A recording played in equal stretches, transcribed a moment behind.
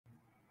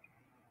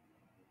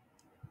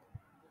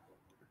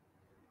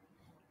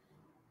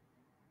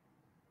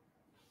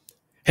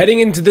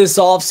Heading into this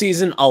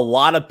offseason, a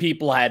lot of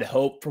people had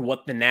hope for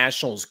what the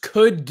Nationals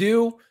could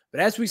do. But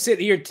as we sit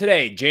here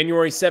today,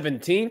 January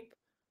 17th,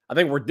 I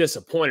think we're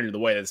disappointed in the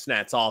way this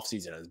Nats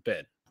offseason has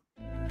been.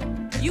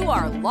 You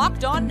are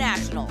Locked On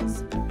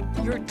Nationals,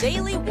 your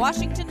daily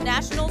Washington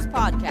Nationals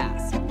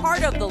podcast,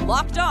 part of the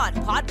Locked On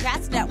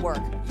Podcast Network,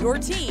 your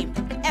team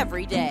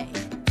every day.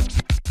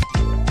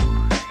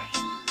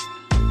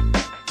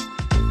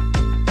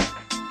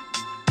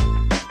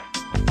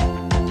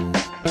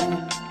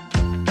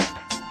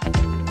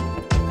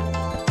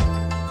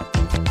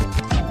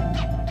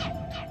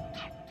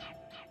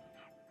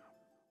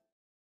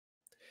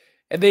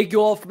 And thank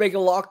you all for making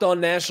Locked On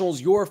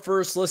Nationals your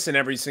first listen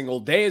every single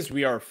day, as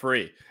we are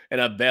free and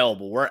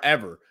available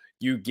wherever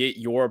you get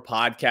your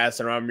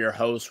podcasts. And I'm your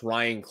host,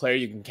 Ryan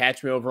Clary. You can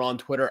catch me over on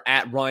Twitter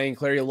at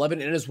RyanClary11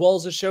 and as well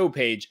as the show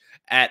page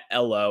at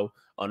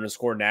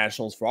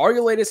LO_Nationals. For all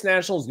your latest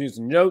Nationals news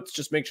and notes,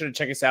 just make sure to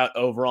check us out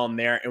over on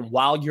there. And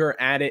while you're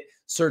at it,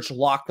 search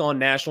Locked On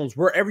Nationals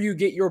wherever you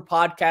get your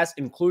podcasts,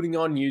 including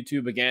on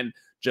YouTube. Again,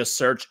 just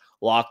search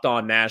Locked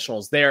On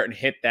Nationals there and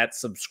hit that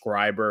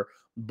subscriber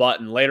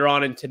button. Later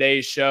on in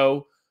today's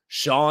show,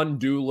 Sean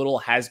Doolittle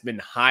has been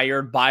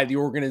hired by the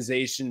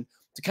organization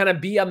to kind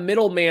of be a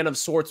middleman of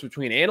sorts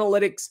between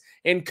analytics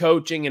and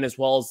coaching, and as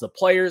well as the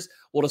players.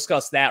 We'll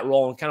discuss that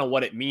role and kind of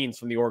what it means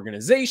from the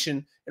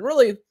organization, and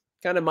really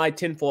kind of my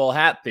tinfoil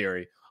hat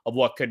theory of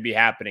what could be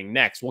happening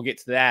next. We'll get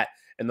to that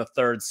in the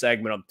third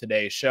segment of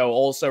today's show.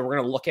 Also, we're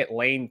going to look at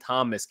Lane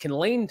Thomas. Can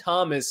Lane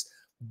Thomas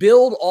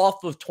build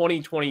off of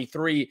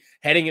 2023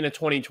 heading into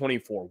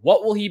 2024?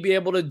 What will he be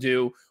able to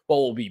do? What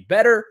will be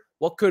better?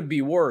 What could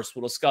be worse?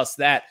 We'll discuss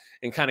that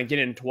and kind of get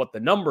into what the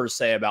numbers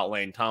say about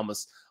Lane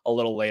Thomas a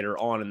little later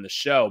on in the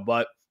show.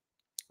 But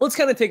let's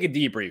kind of take a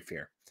debrief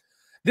here.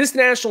 This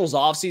Nationals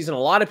offseason, a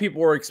lot of people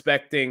were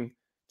expecting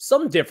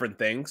some different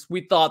things.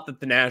 We thought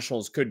that the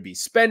Nationals could be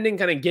spending,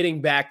 kind of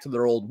getting back to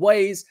their old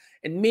ways,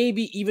 and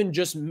maybe even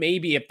just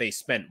maybe if they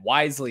spent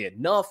wisely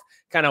enough,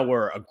 kind of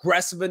were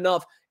aggressive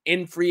enough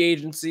in free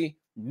agency,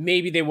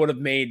 maybe they would have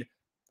made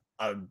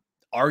an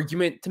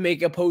argument to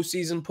make a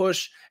postseason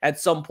push at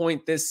some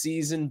point this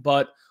season.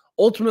 But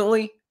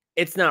ultimately,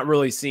 it's not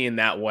really seen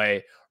that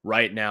way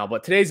right now.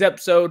 But today's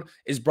episode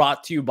is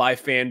brought to you by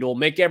FanDuel.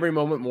 Make every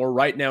moment more.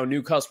 Right now,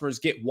 new customers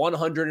get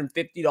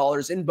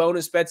 $150 in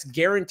bonus bets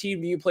guaranteed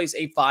when you place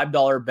a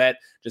 $5 bet.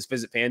 Just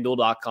visit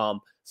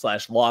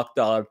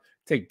FanDuel.com/lockedon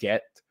to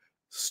get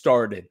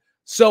started.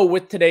 So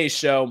with today's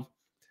show,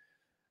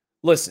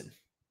 listen,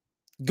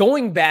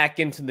 going back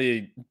in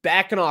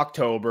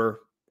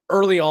October,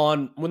 early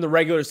on when the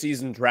regular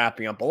season's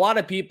wrapping up, a lot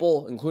of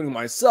people, including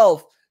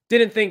myself,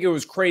 didn't think it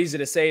was crazy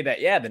to say that,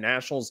 yeah, the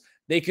Nationals,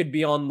 they could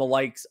be on the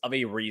likes of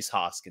a Rhys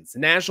Hoskins. The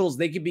Nationals,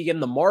 they could be in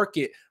the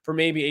market for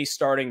maybe a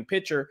starting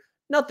pitcher.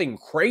 Nothing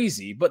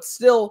crazy, but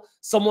still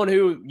someone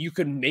who you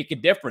could make a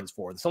difference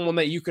for, someone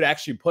that you could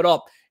actually put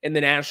up in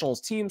the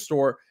Nationals team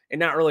store and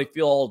not really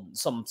feel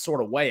some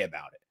sort of way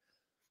about it.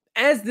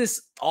 As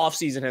this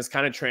offseason has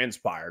kind of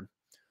transpired,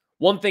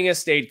 one thing has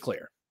stayed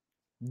clear.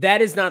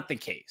 That is not the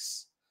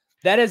case.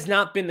 That has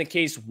not been the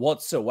case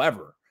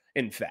whatsoever,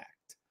 in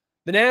fact.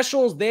 The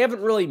Nationals, they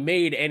haven't really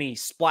made any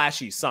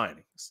splashy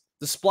signings.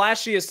 The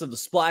splashiest of the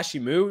splashy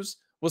moves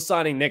was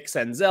signing Nick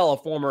Senzel, a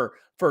former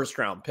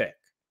first-round pick.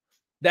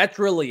 That's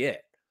really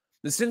it.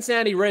 The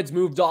Cincinnati Reds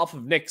moved off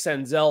of Nick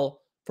Senzel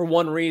for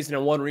one reason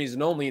and one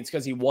reason only. It's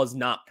because he was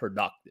not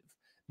productive.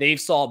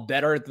 They've saw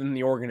better than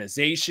the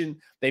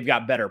organization. They've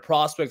got better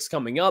prospects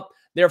coming up.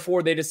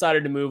 Therefore, they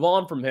decided to move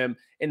on from him,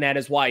 and that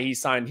is why he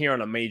signed here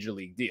on a major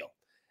league deal.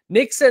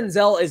 Nick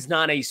Senzel is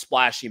not a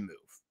splashy move.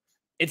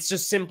 It's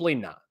just simply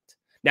not.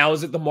 Now,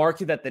 is it the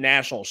market that the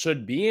Nationals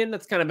should be in?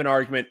 That's kind of an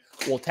argument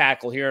we'll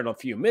tackle here in a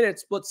few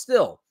minutes, but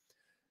still,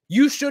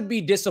 you should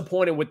be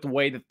disappointed with the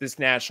way that this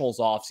Nationals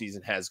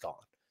offseason has gone.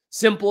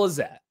 Simple as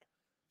that.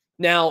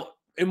 Now,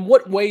 in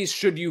what ways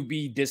should you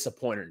be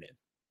disappointed in?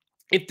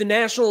 If the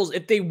Nationals,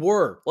 if they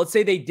were, let's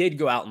say they did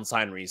go out and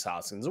sign Rhys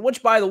Hoskins,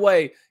 which, by the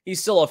way, he's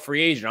still a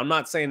free agent. I'm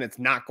not saying it's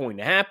not going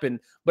to happen,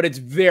 but it's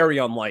very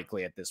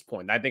unlikely at this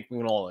point. I think we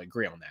can all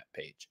agree on that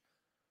page.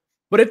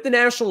 But if the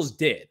Nationals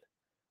did,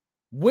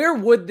 where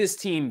would this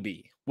team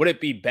be? Would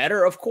it be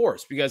better? Of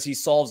course, because he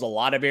solves a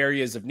lot of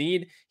areas of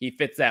need. He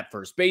fits that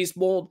first base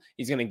mold.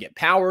 He's going to get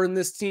power in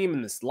this team,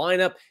 in this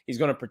lineup. He's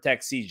going to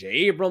protect C.J.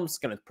 Abrams,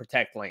 going to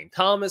protect Lane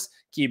Thomas,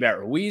 Keibert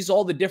Ruiz,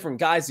 all the different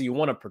guys that you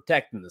want to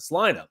protect in this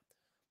lineup.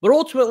 But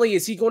ultimately,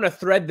 is he going to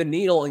thread the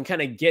needle and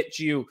kind of get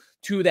you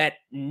to that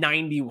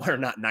 90, or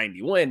not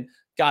 90 win,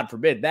 God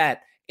forbid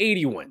that,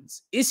 80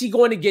 wins? Is he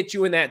going to get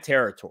you in that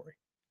territory?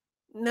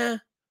 Nah,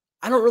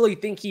 I don't really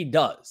think he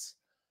does.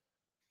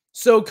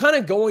 So kind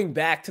of going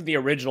back to the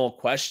original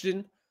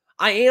question,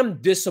 I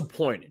am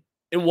disappointed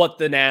in what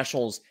the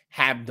Nationals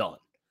have done.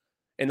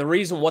 And the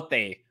reason what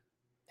they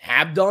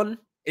have done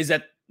is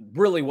that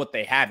really what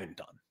they haven't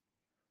done.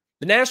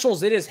 The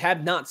Nationals,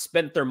 have not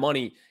spent their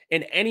money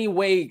in any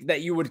way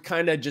that you would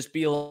kind of just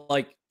be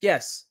like,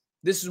 yes,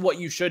 this is what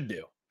you should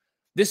do.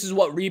 This is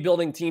what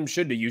rebuilding teams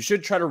should do. You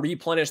should try to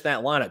replenish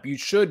that lineup. You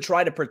should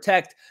try to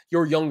protect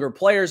your younger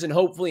players and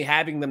hopefully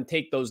having them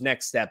take those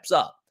next steps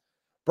up.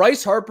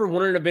 Bryce Harper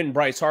wouldn't have been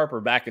Bryce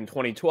Harper back in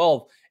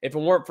 2012 if it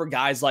weren't for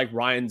guys like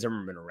Ryan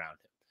Zimmerman around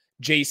him,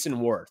 Jason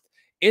Worth,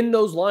 in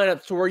those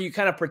lineups to where you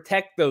kind of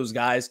protect those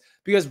guys.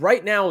 Because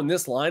right now in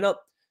this lineup,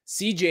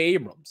 CJ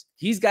Abrams,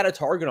 he's got a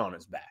target on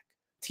his back.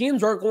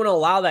 Teams aren't going to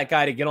allow that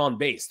guy to get on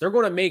base. They're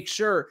going to make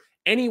sure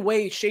any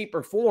way, shape,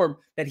 or form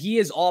that he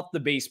is off the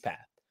base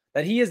path,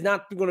 that he is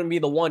not going to be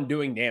the one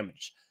doing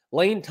damage.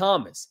 Lane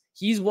Thomas,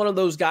 he's one of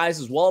those guys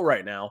as well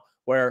right now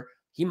where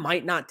he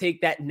might not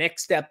take that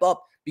next step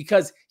up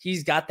because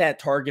he's got that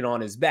target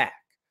on his back.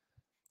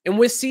 And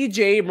with CJ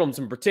Abrams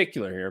in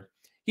particular here,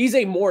 he's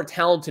a more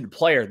talented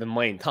player than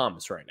Lane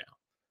Thomas right now.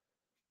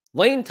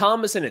 Lane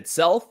Thomas in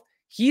itself,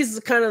 he's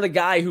kind of the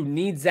guy who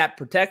needs that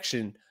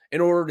protection in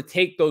order to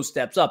take those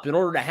steps up, in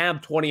order to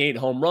have 28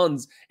 home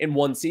runs in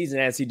one season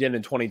as he did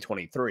in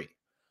 2023.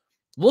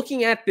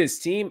 Looking at this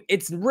team,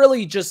 it's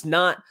really just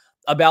not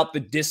about the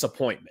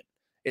disappointment.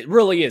 It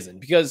really isn't,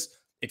 because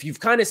if you've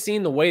kind of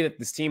seen the way that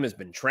this team has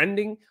been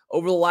trending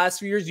over the last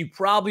few years, you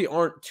probably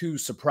aren't too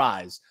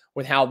surprised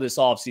with how this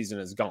offseason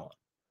has gone.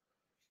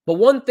 But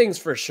one thing's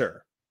for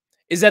sure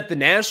is that the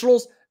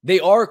Nationals, they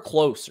are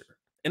closer,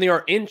 and they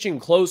are inching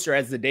closer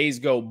as the days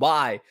go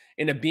by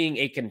into being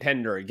a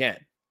contender again.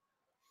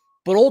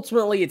 But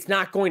ultimately, it's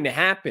not going to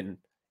happen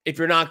if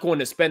you're not going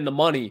to spend the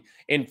money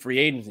in free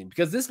agency,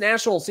 because this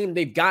Nationals team,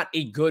 they've got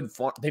a good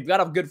farm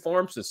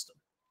system.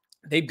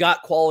 They've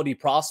got quality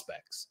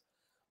prospects.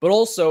 But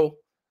also,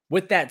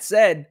 with that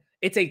said,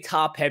 it's a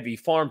top-heavy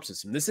farm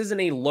system. This isn't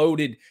a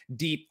loaded,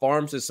 deep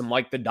farm system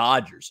like the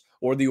Dodgers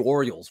or the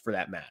Orioles, for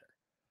that matter.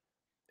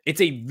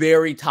 It's a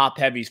very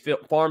top-heavy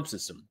farm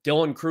system.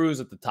 Dylan Cruz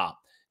at the top,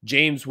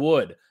 James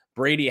Wood,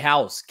 Brady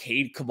House,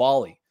 Cade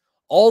Cavalli.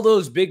 All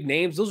those big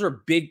names, those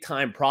are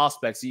big-time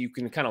prospects that you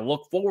can kind of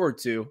look forward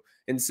to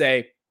and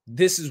say,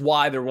 this is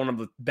why they're one of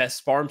the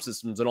best farm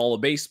systems in all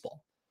of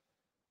baseball.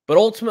 But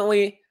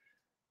ultimately,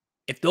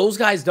 if those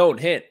guys don't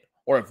hit,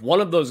 or if one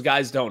of those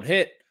guys don't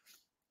hit,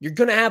 you're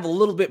going to have a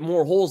little bit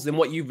more holes than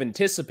what you've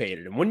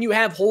anticipated. And when you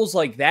have holes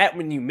like that,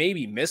 when you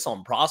maybe miss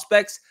on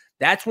prospects,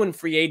 that's when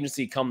free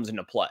agency comes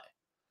into play.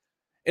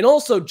 And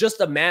also,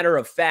 just a matter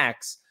of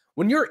facts,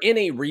 when you're in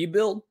a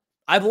rebuild,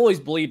 I've always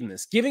believed in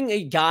this. Giving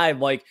a guy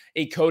like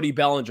a Cody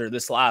Bellinger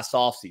this last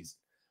offseason,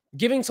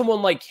 giving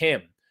someone like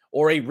him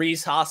or a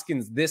Rhys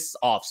Hoskins this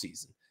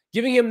offseason,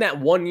 giving him that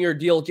one-year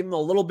deal, giving him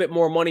a little bit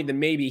more money than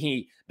maybe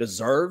he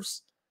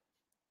deserves,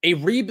 a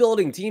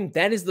rebuilding team,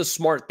 that is the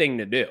smart thing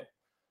to do.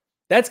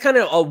 That's kind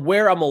of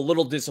where I'm a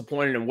little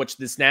disappointed in which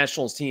this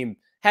Nationals team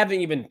haven't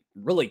even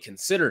really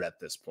considered at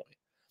this point.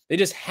 They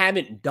just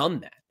haven't done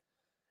that.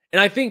 And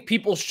I think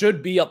people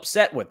should be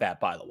upset with that,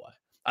 by the way.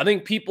 I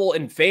think people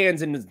and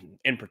fans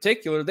in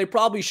particular, they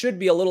probably should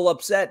be a little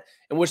upset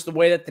in which the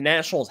way that the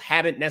Nationals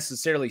haven't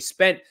necessarily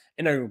spent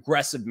in an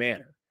aggressive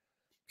manner.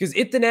 Because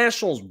if the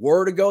Nationals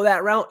were to go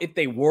that route, if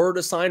they were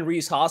to sign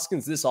Rhys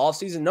Hoskins this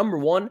offseason, number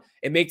one,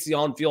 it makes the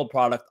on-field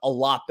product a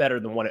lot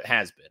better than what it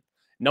has been.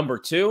 Number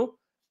two,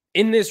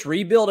 in this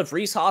rebuild, if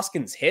Rhys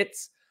Hoskins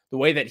hits the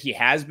way that he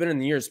has been in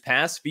the years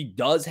past, if he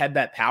does have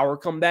that power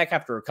come back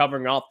after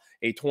recovering off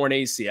a torn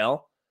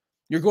ACL,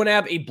 you're going to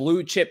have a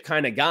blue chip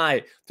kind of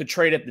guy to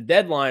trade at the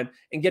deadline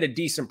and get a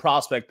decent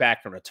prospect back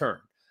in return.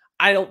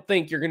 I don't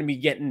think you're going to be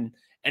getting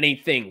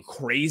anything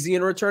crazy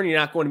in return. You're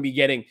not going to be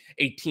getting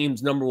a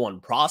team's number one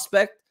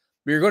prospect,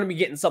 but you're going to be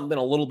getting something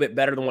a little bit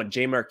better than what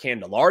Jeimer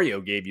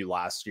Candelario gave you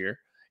last year.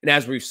 And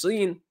as we've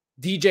seen,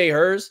 DJ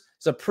Hers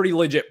is a pretty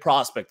legit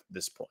prospect at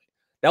this point.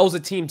 That was the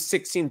team's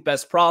 16th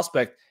best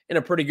prospect in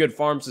a pretty good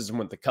farm system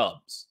with the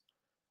Cubs.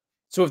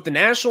 So if the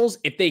Nationals,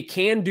 if they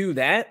can do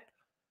that,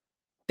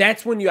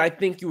 that's when I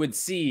think you would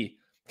see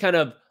kind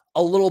of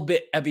a little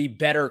bit of a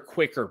better,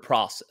 quicker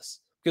process.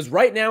 Because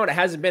right now it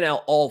hasn't been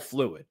all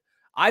fluid.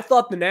 I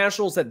thought the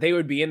Nationals that they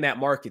would be in that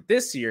market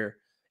this year,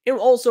 and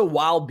also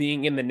while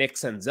being in the Nick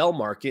Senzel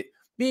market,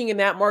 being in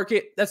that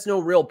market, that's no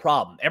real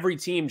problem. Every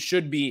team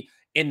should be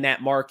in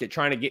that market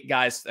trying to get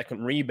guys that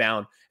can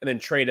rebound and then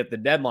trade at the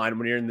deadline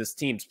when you're in this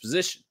team's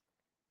position.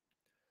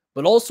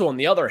 But also on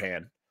the other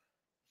hand,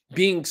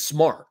 being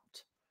smart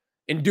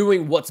and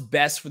doing what's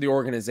best for the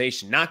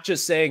organization, not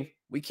just saying,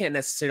 we can't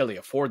necessarily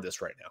afford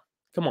this right now.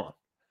 Come on.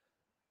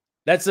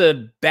 That's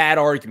a bad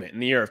argument in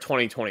the year of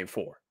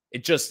 2024.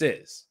 It just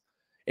is.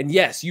 And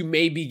yes, you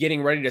may be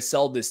getting ready to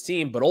sell this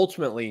team, but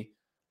ultimately,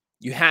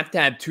 you have to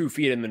have 2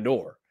 feet in the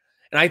door.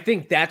 And I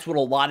think that's what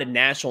a lot of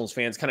Nationals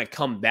fans kind of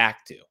come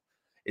back to,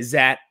 is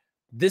that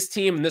this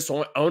team in this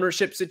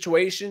ownership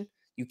situation,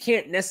 you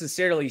can't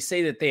necessarily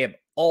say that they have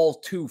all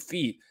 2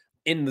 feet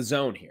in the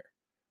zone here.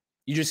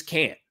 You just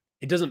can't.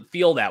 It doesn't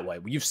feel that way.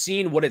 You've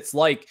seen what it's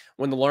like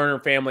when the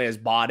Lerner family has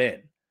bought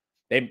in.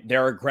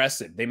 They're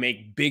aggressive. They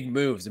make big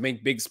moves. They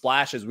make big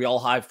splashes. We all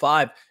high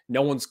five.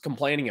 No one's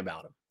complaining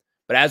about them.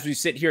 But as we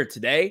sit here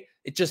today,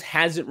 it just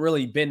hasn't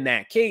really been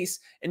that case.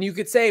 And you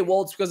could say,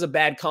 well, it's because of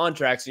bad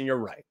contracts. And you're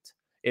right.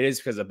 It is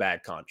because of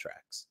bad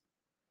contracts.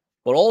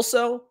 But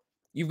also,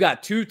 You've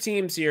got two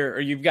teams here, or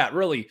you've got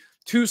really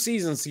 2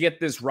 seasons to get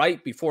this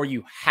right before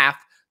you have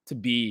to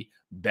be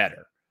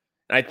better.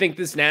 And I think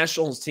this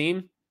Nationals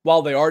team,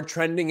 while they are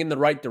trending in the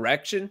right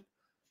direction,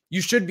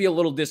 you should be a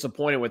little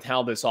disappointed with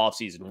how this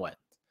offseason went.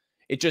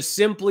 It just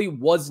simply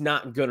was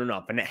not good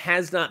enough, and it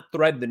has not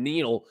threaded the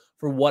needle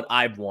for what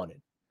I've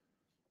wanted.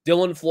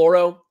 Dylan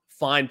Floro,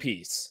 fine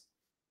piece.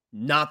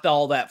 Not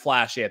all that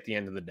flashy at the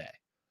end of the day.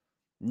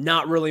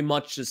 Not really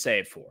much to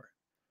say for.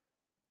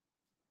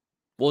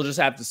 We'll just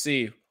have to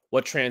see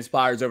what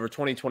transpires over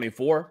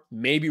 2024.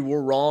 Maybe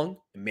we're wrong.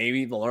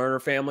 Maybe the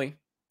Lerner family,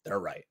 they're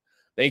right.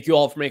 Thank you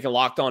all for making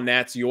Locked On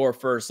Nats your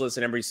first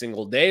listen every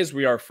single day, as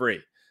we are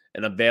free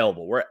and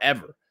available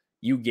wherever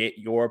you get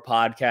your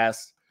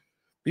podcasts.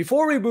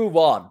 Before we move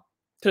on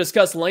to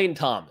discuss Lane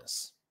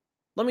Thomas,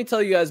 let me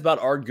tell you guys about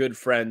our good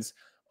friends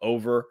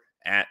over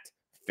at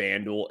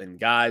FanDuel. And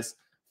guys,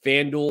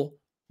 FanDuel,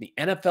 the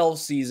NFL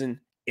season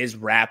is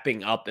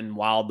wrapping up, and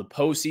while the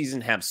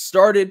postseason have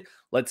started,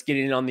 let's get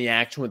in on the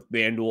action with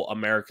FanDuel,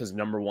 America's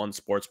 #1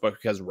 sportsbook,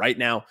 because right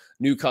now,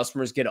 new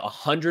customers get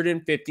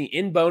 $150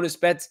 in bonus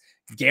bets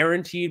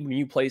guaranteed when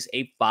you place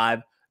a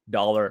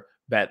 $5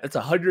 bet. That's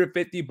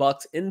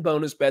 $150 in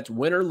bonus bets,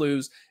 win or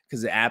lose,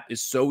 because the app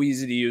is so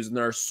easy to use, and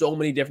there are so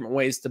many different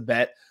ways to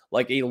bet,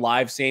 like a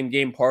live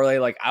same-game parlay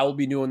like I will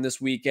be doing this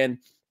weekend.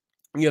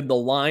 You have the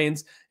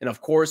Lions, and of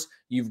course,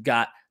 you've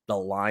got the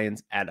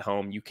Lions at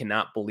home. You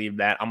cannot believe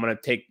that. I'm going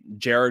to take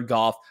Jared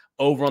Goff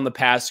over on the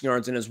passing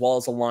yards, and as well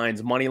as the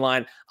Lions money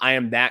line. I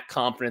am that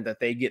confident that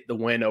they get the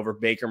win over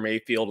Baker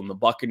Mayfield and the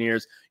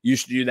Buccaneers. You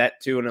should do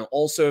that too. And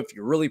also, if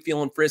you're really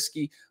feeling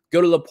frisky, go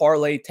to the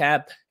parlay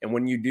tab. And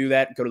when you do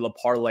that, go to the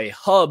parlay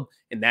hub,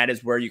 and that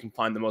is where you can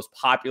find the most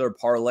popular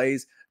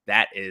parlays.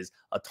 That is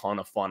a ton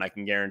of fun. I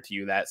can guarantee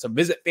you that. So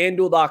visit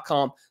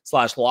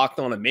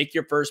FanDuel.com/lockedon and make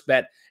your first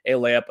bet a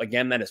layup.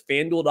 Again, that is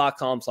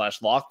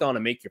FanDuel.com/lockedon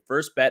and make your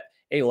first bet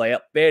a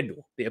layup.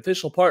 FanDuel, the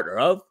official partner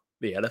of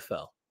the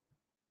NFL.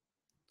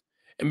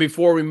 And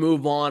before we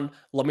move on,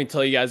 let me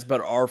tell you guys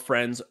about our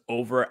friends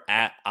over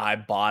at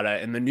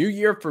Ibotta. And the new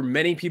year for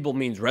many people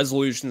means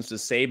resolutions to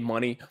save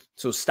money.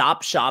 So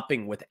stop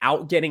shopping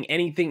without getting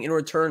anything in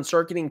return.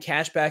 Start getting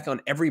cash back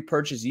on every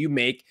purchase you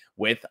make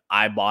with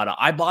Ibotta.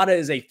 Ibotta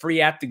is a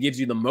free app that gives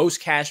you the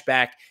most cash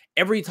back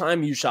every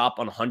time you shop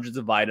on hundreds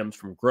of items,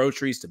 from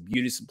groceries to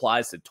beauty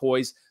supplies to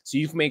toys, so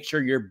you can make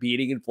sure you're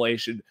beating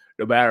inflation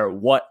no matter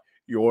what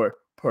you're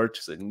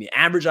purchasing. The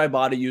average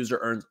Ibotta user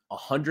earns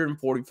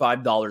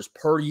 $145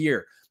 per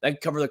year. That can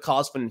cover the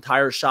cost of an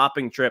entire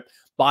shopping trip.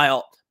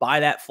 Buy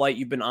that flight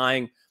you've been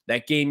eyeing,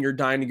 that game you're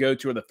dying to go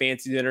to, or the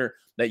fancy dinner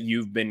that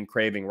you've been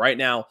craving. Right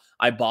now,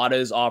 Ibotta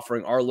is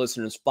offering our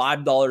listeners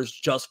 $5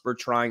 just for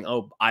trying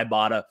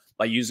Ibotta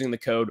by using the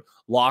code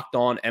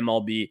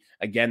LOCKEDONMLB.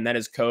 Again, that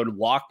is code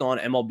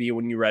LOCKEDONMLB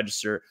when you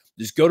register.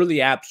 Just go to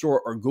the App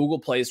Store or Google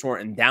Play Store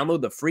and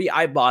download the free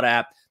Ibotta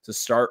app to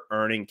start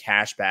earning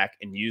cash back,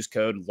 and use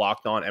code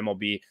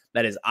LOCKEDONMLB.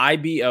 That is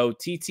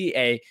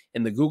IBOTTA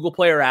in the Google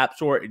Play or App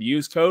Store, and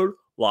use code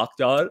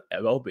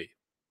LOCKEDONMLB.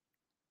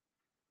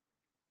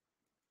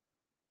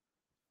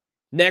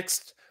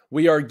 Next,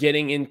 we are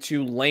getting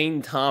into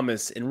Lane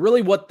Thomas and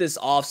really what this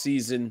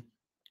offseason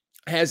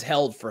has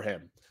held for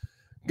him.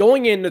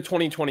 Going into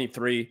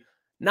 2023,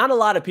 not a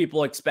lot of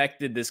people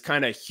expected this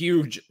kind of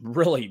huge,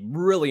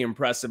 really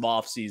impressive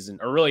offseason,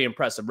 or really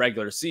impressive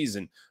regular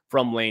season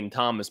from Lane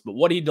Thomas. But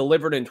what he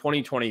delivered in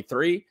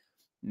 2023,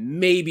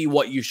 maybe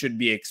what you should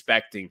be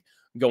expecting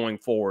going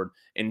forward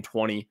in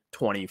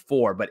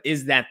 2024. But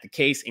is that the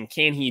case? And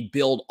can he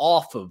build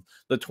off of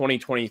the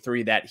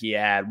 2023 that he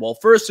had? Well,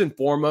 first and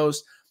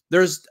foremost,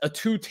 there's a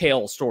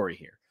two-tail story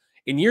here.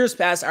 In years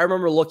past, I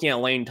remember looking at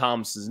Lane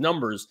Thomas's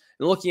numbers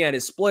and looking at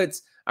his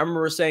splits. I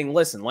remember saying,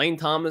 listen, Lane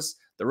Thomas,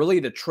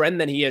 the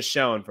trend that he has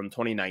shown from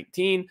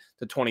 2019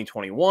 to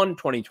 2021,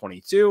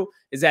 2022,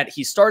 is that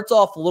he starts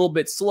off a little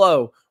bit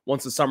slow.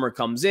 Once the summer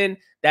comes in,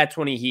 that's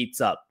when he heats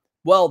up.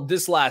 Well,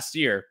 this last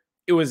year,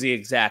 it was the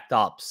exact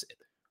opposite.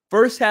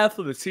 First half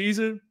of the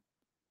season,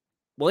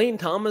 Lane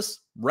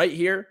Thomas right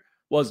here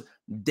was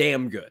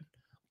damn good.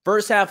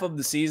 First half of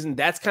the season,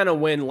 that's kind of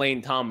when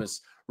Lane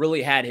Thomas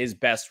really had his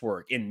best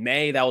work. In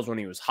May, that was when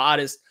he was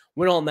hottest.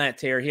 Went on that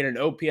tear. He had an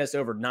OPS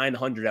over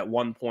 900 at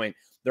one point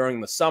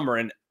during the summer,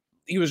 and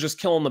he was just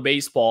killing the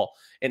baseball,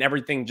 and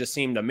everything just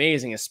seemed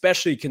amazing,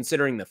 especially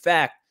considering the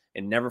fact,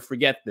 and never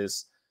forget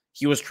this,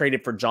 he was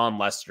traded for John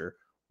Lester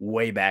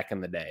way back in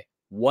the day.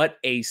 What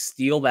a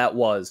steal that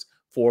was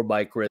for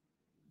Mike Rizzo.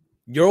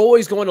 You're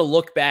always going to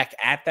look back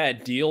at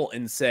that deal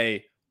and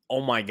say,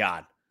 oh my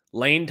God,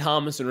 Lane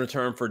Thomas in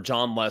return for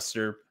John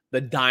Lester,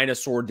 the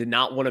dinosaur, did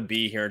not want to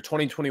be here. In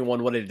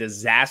 2021, what a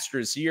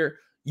disastrous year.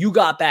 You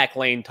got back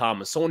Lane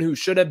Thomas, someone who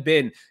should have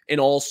been an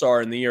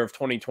all-star in the year of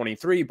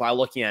 2023 by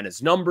looking at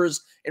his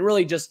numbers. And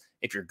really just,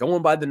 if you're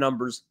going by the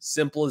numbers,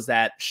 simple as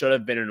that, should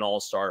have been an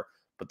all-star.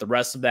 But the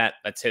rest of that,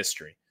 that's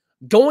history.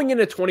 Going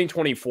into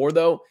 2024,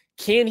 though,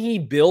 can he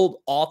build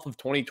off of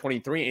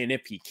 2023? And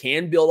if he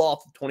can build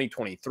off of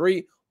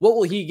 2023, what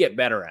will he get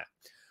better at?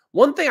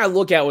 One thing I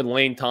look at with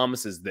Lane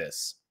Thomas is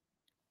this.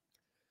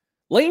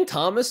 Lane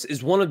Thomas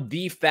is one of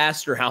the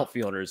faster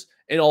outfielders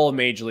in all of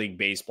Major League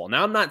Baseball.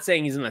 Now, I'm not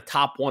saying he's in the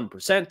top 1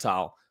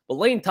 percentile, but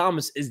Lane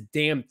Thomas is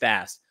damn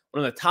fast.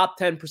 One of the top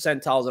 10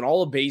 percentiles in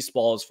all of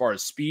baseball as far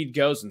as speed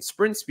goes and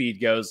sprint speed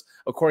goes,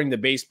 according to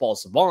Baseball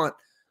Savant.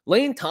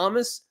 Lane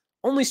Thomas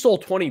only stole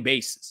 20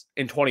 bases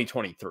in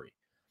 2023.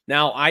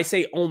 Now, I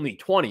say only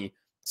 20,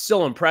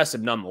 still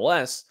impressive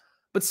nonetheless,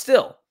 but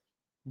still,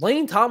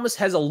 Lane Thomas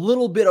has a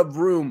little bit of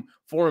room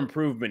for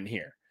improvement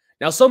here.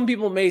 Now, some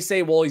people may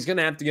say, well, he's going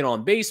to have to get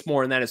on base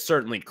more, and that is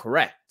certainly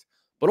correct.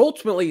 But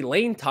ultimately,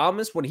 Lane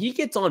Thomas, when he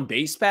gets on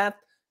base path,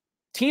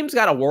 teams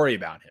got to worry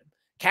about him.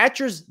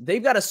 Catchers,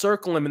 they've got to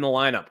circle him in the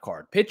lineup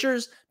card.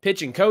 Pitchers,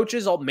 pitching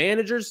coaches, all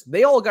managers,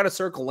 they all got to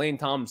circle Lane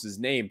Thomas's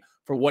name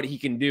for what he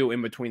can do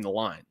in between the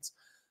lines.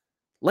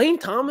 Lane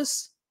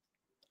Thomas,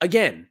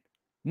 again,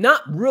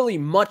 not really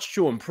much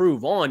to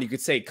improve on. You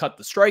could say cut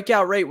the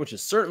strikeout rate, which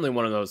is certainly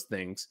one of those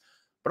things.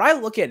 But I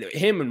look at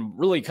him and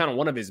really kind of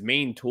one of his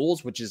main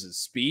tools, which is his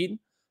speed.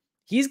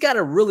 He's got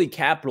to really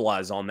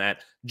capitalize on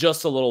that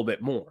just a little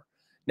bit more.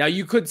 Now,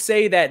 you could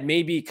say that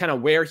maybe kind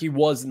of where he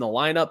was in the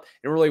lineup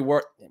and really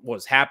what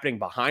was happening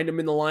behind him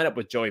in the lineup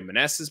with Joey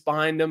Meneses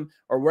behind him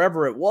or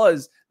wherever it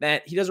was,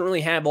 that he doesn't really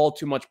have all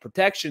too much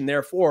protection.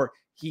 Therefore,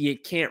 he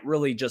can't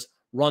really just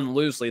run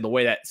loosely the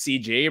way that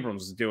C.J.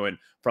 Abrams is doing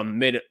from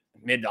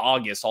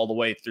mid-August all the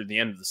way through the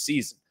end of the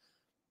season.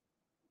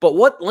 But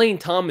what Lane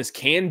Thomas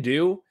can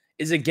do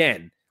is,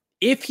 again,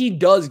 if he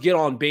does get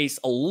on base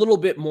a little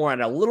bit more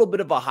at a little bit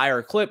of a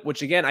higher clip,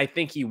 which, again, I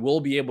think he will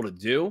be able to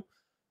do,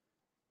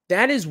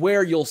 that is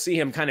where you'll see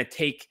him kind of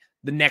take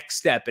the next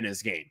step in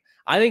his game.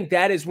 I think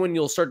that is when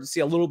you'll start to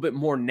see a little bit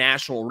more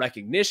national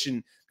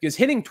recognition, because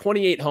hitting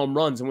 28 home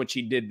runs in which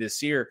he did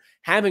this year,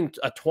 having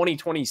a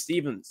 2020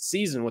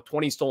 season with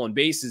 20 stolen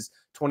bases,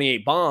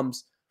 28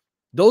 bombs,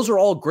 those are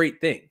all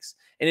great things.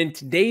 And in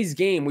today's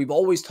game, we've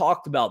always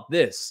talked about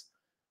this.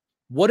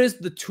 What is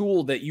the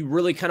tool that you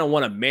really kind of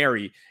want to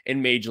marry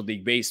in Major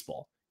League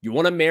Baseball? You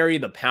want to marry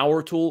the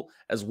power tool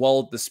as well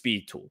as the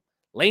speed tool.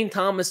 Lane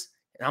Thomas,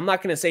 and I'm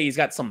not going to say he's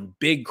got some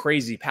big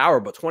crazy power,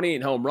 but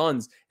 28 home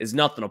runs is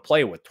nothing to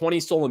play with. 20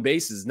 stolen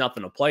bases is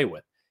nothing to play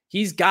with.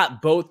 He's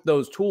got both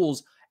those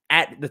tools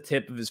at the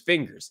tip of his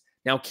fingers.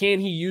 Now, can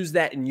he use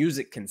that and use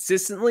it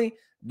consistently?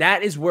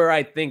 That is where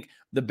I think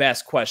the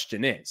best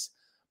question is.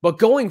 But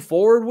going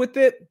forward with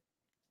it,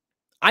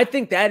 I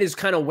think that is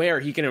kind of where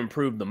he can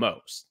improve the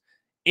most.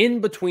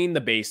 In between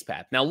the base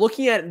path. Now,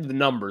 looking at the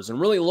numbers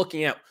and really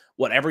looking at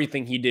what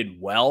everything he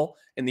did well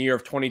in the year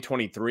of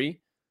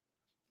 2023,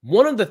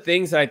 one of the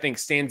things that I think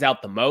stands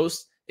out the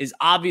most is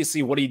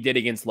obviously what he did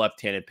against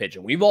left-handed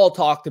pitching. We've all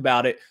talked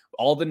about it,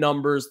 all the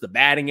numbers, the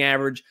batting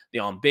average, the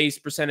on-base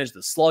percentage,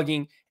 the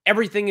slugging,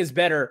 everything is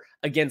better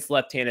against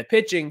left-handed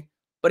pitching.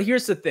 But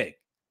here's the thing.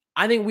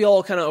 I think we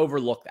all kind of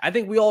overlook that. I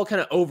think we all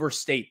kind of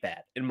overstate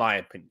that, in my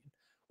opinion.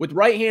 With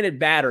right-handed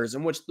batters,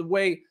 in which the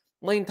way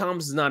Lane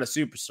Thomas is not a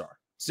superstar.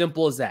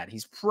 Simple as that.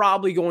 He's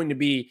probably going to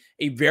be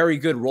a very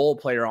good role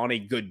player on a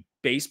good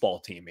baseball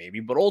team, maybe,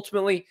 but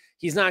ultimately,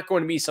 he's not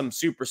going to be some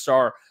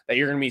superstar that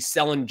you're going to be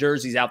selling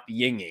jerseys out the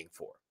yin-yang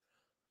for.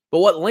 But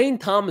what Lane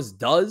Thomas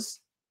does,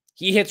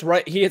 he hits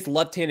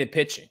left-handed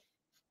pitching.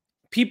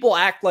 People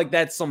act like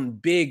that's some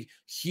big,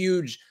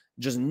 huge,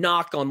 just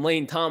knock on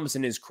Lane Thomas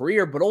in his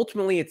career, but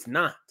ultimately, it's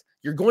not.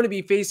 You're going to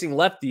be facing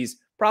lefties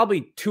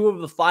probably 2 of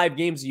the 5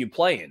 games that you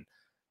play in.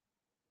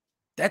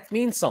 That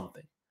means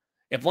something.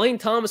 If Lane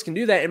Thomas can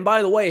do that, and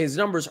by the way, his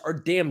numbers are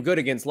damn good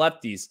against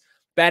lefties,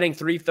 batting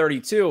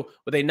 .332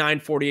 with a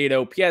 .948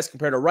 OPS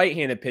compared to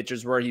right-handed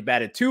pitchers where he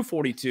batted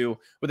 .242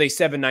 with a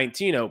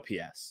 .719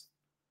 OPS.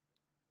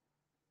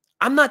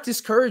 I'm not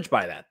discouraged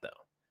by that, though.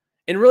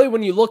 And really,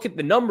 when you look at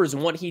the numbers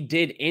and what he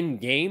did in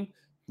game,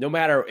 no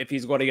matter if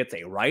he's going against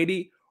a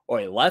righty or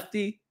a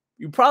lefty,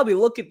 you probably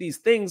look at these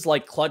things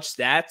like clutch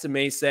stats and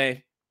may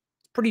say,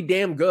 it's pretty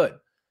damn good.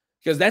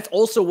 Because that's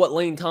also what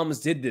Lane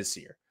Thomas did this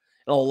year.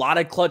 In a lot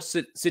of clutch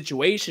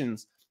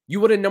situations, you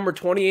would have number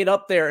 28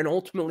 up there, and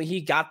ultimately he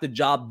got the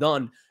job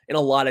done in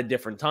a lot of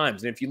different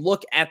times. And if you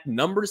look at the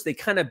numbers, they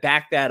kind of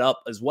back that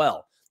up as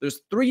well. There's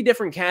 3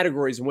 different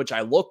categories in which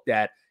I looked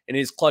at in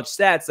his clutch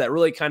stats that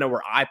really kind of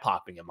were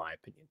eye-popping in my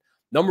opinion.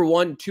 Number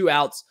 1, 2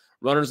 outs,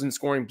 runners in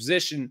scoring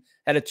position,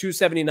 had a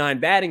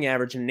 .279 batting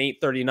average and an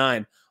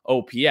 .839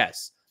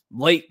 OPS.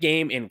 Late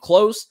game and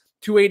close,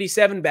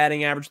 .287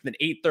 batting average with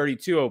an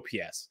 .832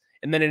 OPS.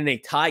 And then in a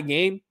tie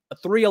game, a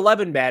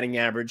 .311 batting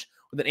average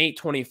with an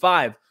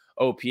 .825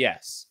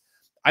 OPS.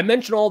 I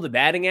mentioned all the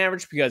batting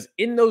average because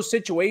in those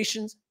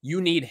situations,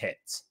 you need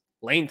hits.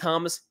 Lane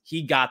Thomas,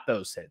 he got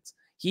those hits.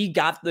 He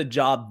got the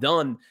job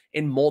done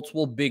in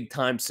multiple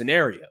big-time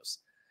scenarios.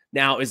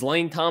 Now, is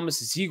Lane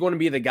Thomas, is he going to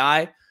be the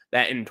guy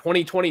that in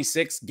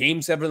 2026,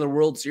 Game 7 of the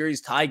World Series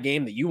tie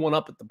game that you want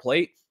up at the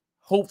plate?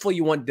 Hopefully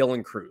you want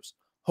Dylan Cruz.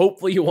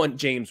 Hopefully you want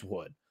James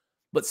Wood.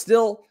 But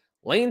still,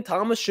 Lane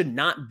Thomas should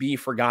not be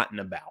forgotten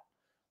about.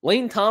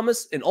 Lane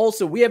Thomas, and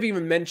also we haven't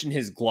even mentioned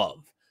his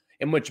glove,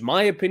 in which,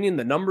 my opinion,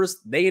 the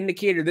numbers they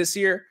indicated this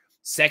year,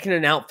 second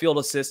in outfield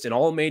assist in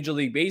all Major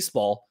League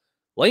Baseball,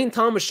 Lane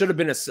Thomas should have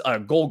been a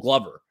Gold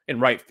Glover in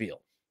right field.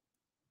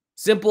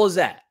 Simple as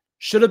that.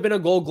 Should have been a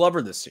Gold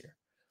Glover this year.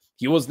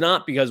 He was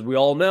not, because we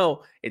all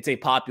know it's a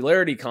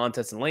popularity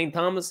contest, and Lane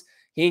Thomas,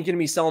 he ain't going to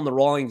be selling the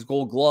Rawlings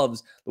Gold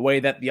Gloves the way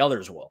that the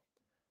others will.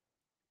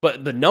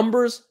 But the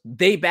numbers,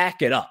 they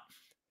back it up.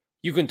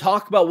 You can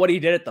talk about what he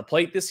did at the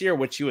plate this year,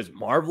 which he was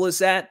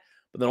marvelous at,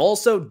 but then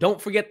also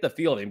don't forget the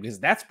fielding, because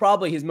that's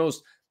probably his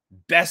most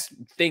best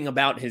thing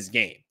about his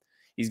game.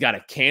 He's got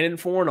a cannon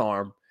for an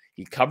arm.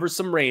 He covers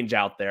some range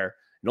out there.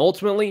 And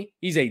ultimately,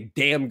 he's a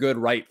damn good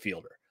right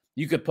fielder.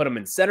 You could put him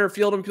in center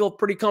field and feel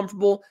pretty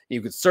comfortable.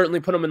 You could certainly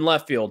put him in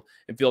left field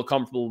and feel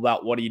comfortable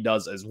about what he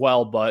does as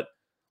well. But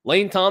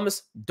Lane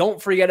Thomas,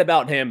 don't forget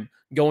about him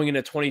going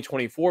into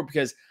 2024,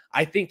 because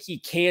I think he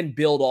can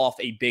build off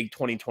a big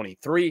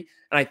 2023.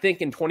 And I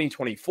think in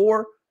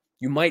 2024,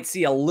 you might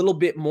see a little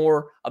bit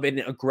more of an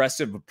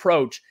aggressive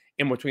approach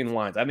in between the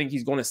lines. I think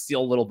he's going to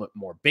steal a little bit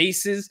more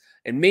bases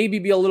and maybe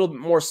be a little bit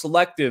more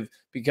selective,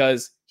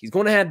 because he's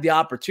going to have the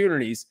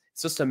opportunities.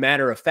 It's just a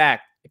matter of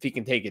fact if he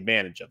can take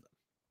advantage of them.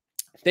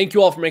 Thank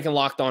you all for making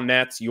Locked On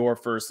Nats your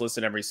first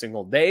listen every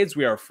single day, as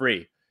we are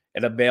free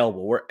and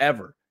available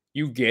wherever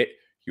you get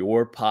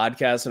your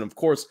podcasts. And of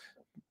course,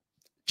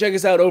 check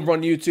us out over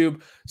on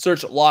YouTube.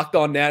 Search Locked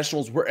On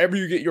Nationals wherever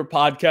you get your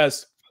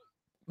podcasts,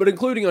 but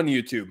including on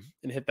YouTube,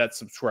 and hit that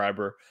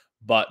subscriber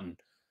button.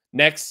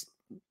 Next,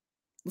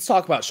 let's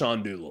talk about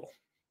Sean Doolittle.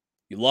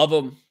 You love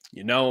him.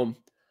 You know him.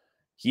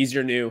 He's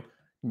your new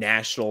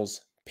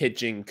Nationals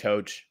pitching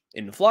coach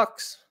in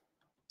flux.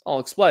 I'll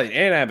explain.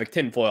 And I have a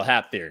tinfoil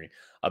hat theory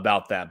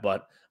about that,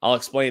 but I'll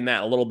explain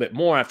that a little bit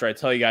more after I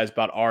tell you guys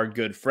about our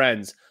good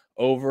friends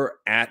over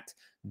at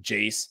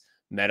Jase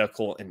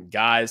Medical. And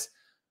guys,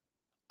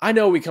 I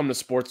know we come to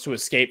sports to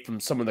escape from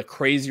some of the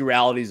crazy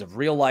realities of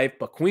real life,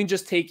 but can we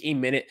just take a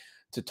minute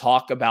to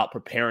talk about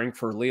preparing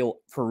for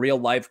real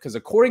life? Because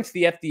according to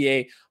the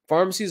FDA,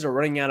 pharmacies are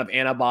running out of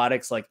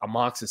antibiotics like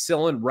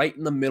amoxicillin right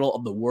in the middle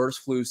of the worst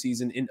flu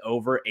season in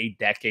over a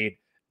decade.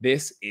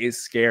 This is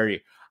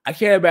scary. I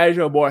can't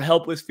imagine a more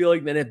helpless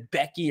feeling than if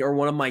Becky or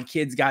one of my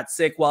kids got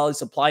sick while a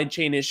supply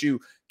chain issue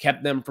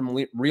kept them from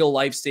real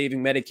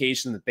life-saving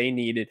medication that they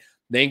needed.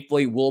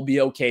 Thankfully, we'll be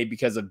okay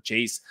because of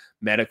Jase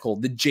Medical.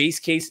 The Jase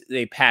case is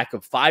a pack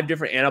of 5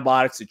 different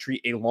antibiotics to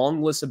treat a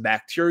long list of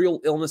bacterial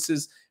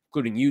illnesses,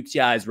 including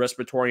UTIs,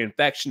 respiratory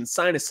infections,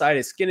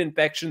 sinusitis, skin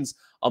infections,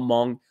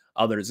 among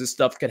others. This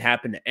stuff could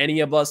happen to any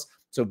of us.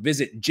 So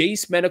visit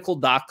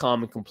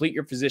jasemedical.com and complete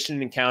your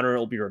physician encounter. It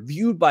will be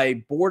reviewed by a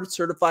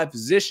board-certified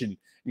physician,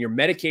 and your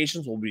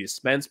medications will be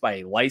dispensed by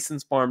a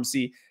licensed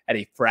pharmacy at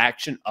a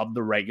fraction of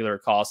the regular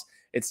cost.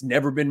 It's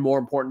never been more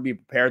important to be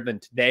prepared than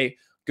today.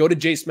 Go to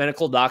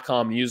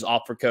jasemedical.com and use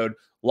offer code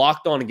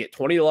LOCKEDON and get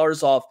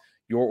 $20 off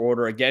your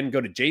order. Again, go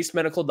to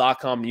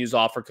jasemedical.com and use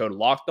offer code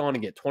LOCKEDON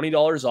and get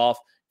 $20 off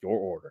your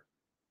order.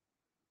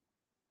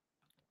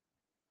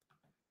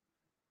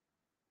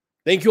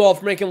 Thank you all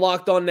for making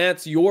Locked On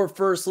Nats your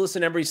first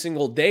listen every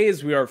single day,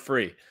 as we are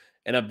free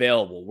and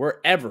available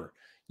wherever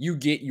you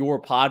get your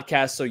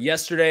podcast. So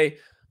yesterday,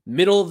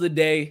 middle of the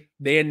day,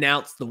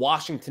 the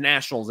Washington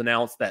Nationals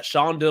announced that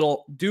Sean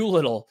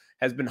Doolittle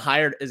has been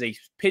hired as a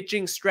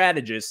pitching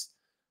strategist,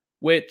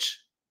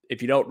 which,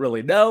 if you don't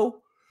really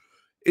know,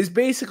 is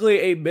basically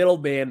a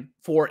middleman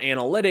for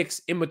analytics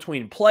in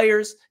between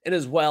players and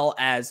as well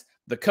as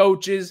the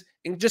coaches,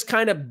 and just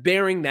kind of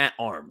bearing that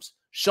arms.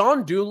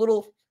 Sean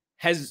Doolittle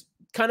has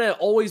kind of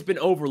always been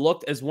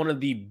overlooked as one of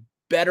the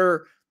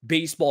better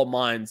baseball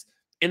minds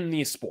in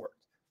the sport.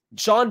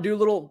 Sean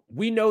Doolittle,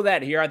 we know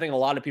that here. I think a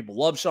lot of people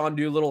love Sean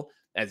Doolittle,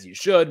 as you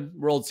should.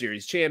 World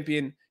Series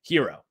champion,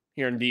 hero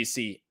here in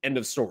DC, end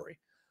of story.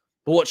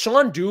 But what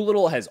Sean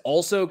Doolittle has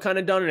also kind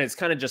of done, and it's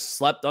kind of just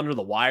slept under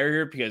the wire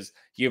here, because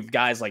you have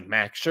guys like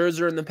Max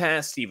Scherzer in the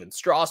past, Steven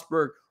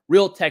Strasburg,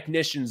 real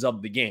technicians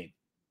of the game.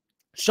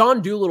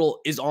 Sean Doolittle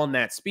is on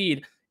that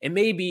speed and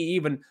maybe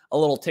even a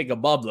little tick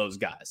above those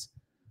guys.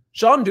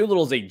 Sean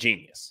Doolittle is a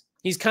genius.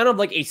 He's kind of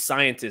like a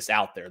scientist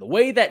out there. The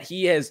way that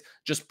he has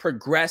just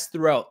progressed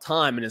throughout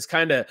time and has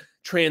kind of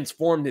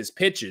transformed his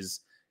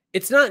pitches,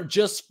 it's not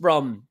just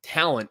from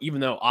talent,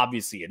 even though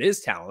obviously it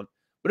is talent,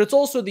 but it's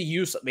also the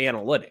use of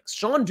analytics.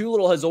 Sean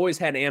Doolittle has always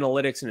had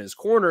analytics in his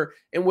corner,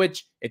 in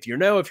which, if you're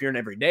an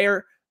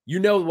everydayer, you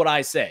know what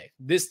I say.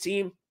 This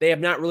team, they have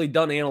not really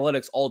done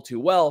analytics all too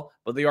well,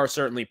 but they are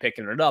certainly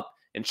picking it up,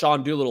 and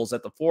Sean Doolittle is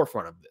at the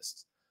forefront of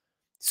this.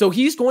 So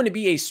he's going to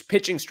be a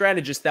pitching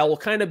strategist that will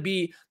kind of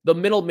be the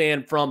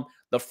middleman from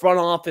the front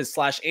office /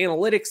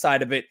 analytics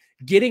side of it,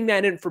 getting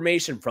that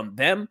information from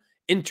them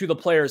into the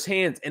players'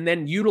 hands and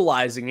then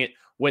utilizing it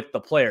with the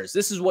players.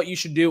 This is what you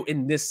should do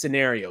in this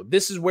scenario.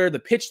 This is where the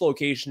pitch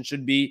location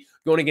should be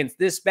going against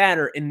this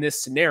batter in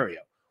this scenario.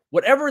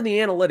 Whatever the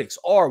analytics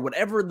are,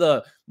 whatever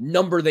the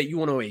number that you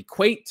want to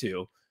equate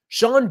to,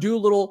 Sean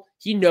Doolittle,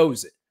 he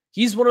knows it.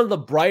 He's one of the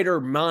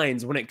brighter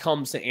minds when it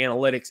comes to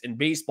analytics in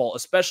baseball,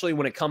 especially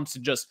when it comes to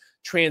just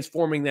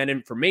transforming that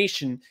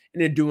information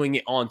into doing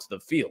it onto the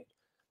field.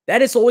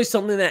 that is always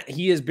something that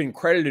he has been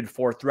credited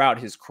for throughout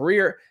his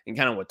career and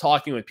kind of with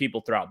talking with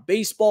people throughout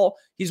baseball.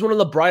 He's one of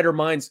the brighter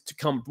minds to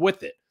come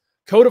with it.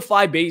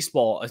 Codify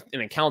Baseball,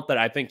 an account that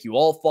I think you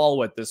all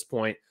follow at this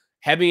point,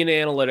 heavy in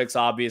analytics,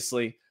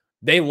 obviously.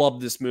 They love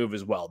this move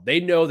as well. They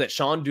know that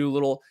Sean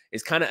Doolittle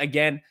is kind of,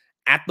 again,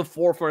 at the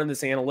forefront of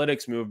this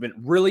analytics movement,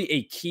 really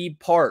a key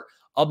part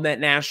of that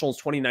Nationals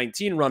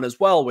 2019 run as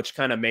well, which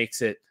kind of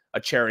makes it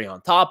a cherry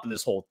on top of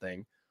this whole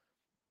thing.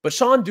 But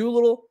Sean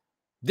Doolittle,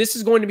 this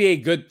is going to be a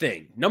good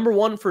thing. Number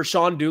one for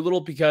Sean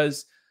Doolittle,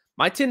 because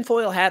my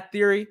tinfoil hat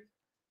theory,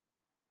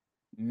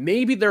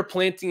 maybe they're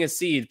planting a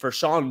seed for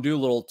Sean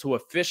Doolittle to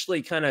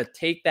officially kind of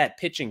take that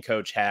pitching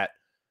coach hat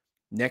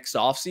next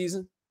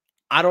offseason.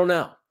 I don't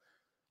know.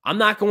 I'm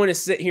not going to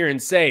sit here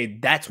and say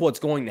that's what's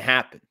going to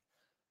happen.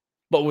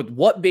 But with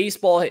what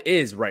baseball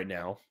is right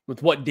now,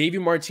 with what Davey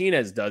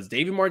Martinez does,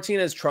 Davey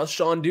Martinez trusts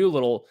Sean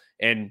Doolittle,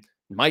 and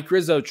Mike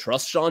Rizzo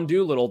trusts Sean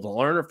Doolittle, the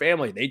Lerner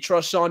family, they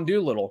trust Sean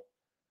Doolittle.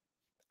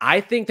 I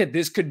think that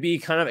this could be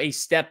kind of a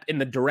step in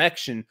the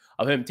direction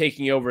of him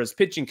taking over as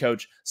pitching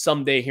coach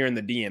someday here in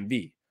the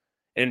DMV.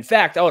 And in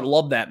fact, I would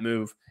love that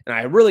move. And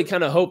I really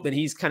kind of hope that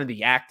he's kind of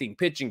the acting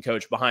pitching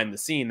coach behind the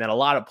scene that a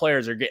lot of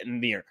players are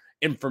getting their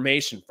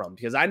information from.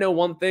 Because I know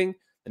one thing,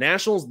 the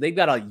Nationals, they've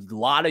got a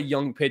lot of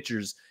young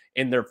pitchers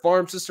in their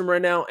farm system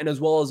right now, and as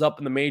well as up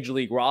in the major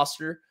league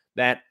roster,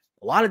 that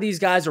a lot of these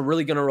guys are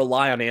really going to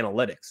rely on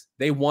analytics.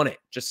 They want it.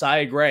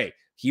 Josiah Gray,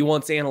 he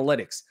wants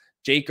analytics.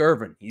 Jake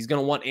Irvin, he's going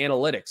to want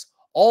analytics.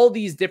 All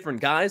these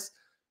different guys,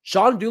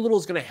 Sean Doolittle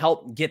is going to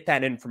help get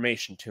that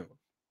information to him.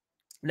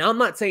 Now, I'm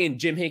not saying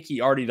Jim Hickey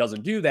already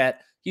doesn't do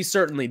that. He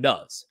certainly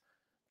does.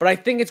 But I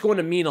think it's going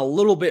to mean a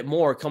little bit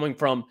more coming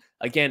from,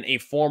 again, a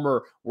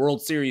former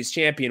World Series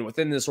champion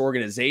within this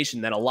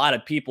organization that a lot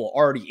of people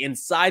already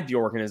inside the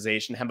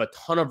organization have a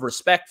ton of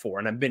respect for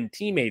and have been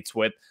teammates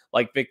with,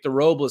 like Victor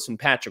Robles and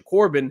Patrick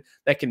Corbin,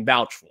 that can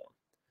vouch for him.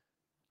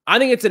 I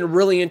think it's a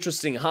really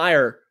interesting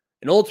hire,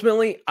 and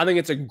ultimately, I think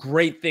it's a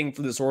great thing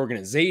for this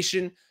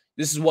organization.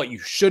 This is what you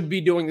should be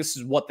doing. This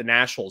is what the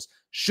Nationals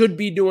should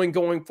be doing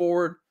going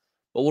forward.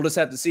 But we'll just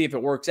have to see if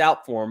it works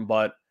out for him.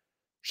 But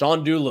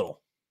Sean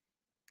Doolittle,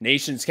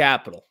 nation's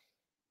capital,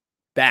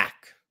 back.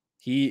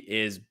 He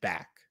is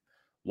back.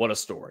 What a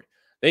story.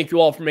 Thank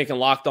you all for making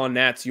Locked On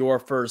Nats your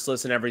first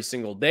listen every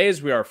single day,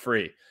 as we are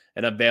free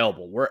and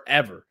available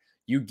wherever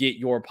you get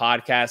your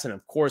podcasts. And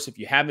of course, if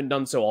you haven't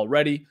done so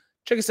already,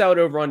 check us out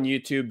over on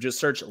YouTube. Just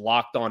search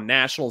Locked On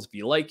Nationals if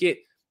you like it.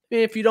 And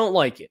if you don't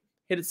like it,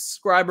 hit the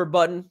subscriber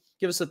button,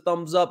 give us a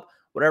thumbs up,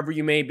 whatever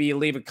you may be,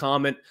 leave a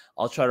comment.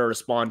 I'll try to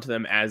respond to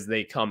them as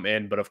they come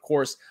in. But of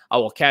course, I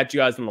will catch you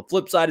guys on the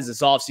flip side as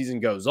this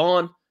offseason goes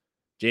on.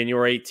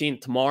 January 18th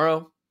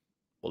tomorrow.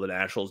 Will the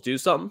Nationals do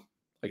something?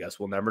 I guess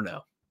we'll never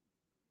know.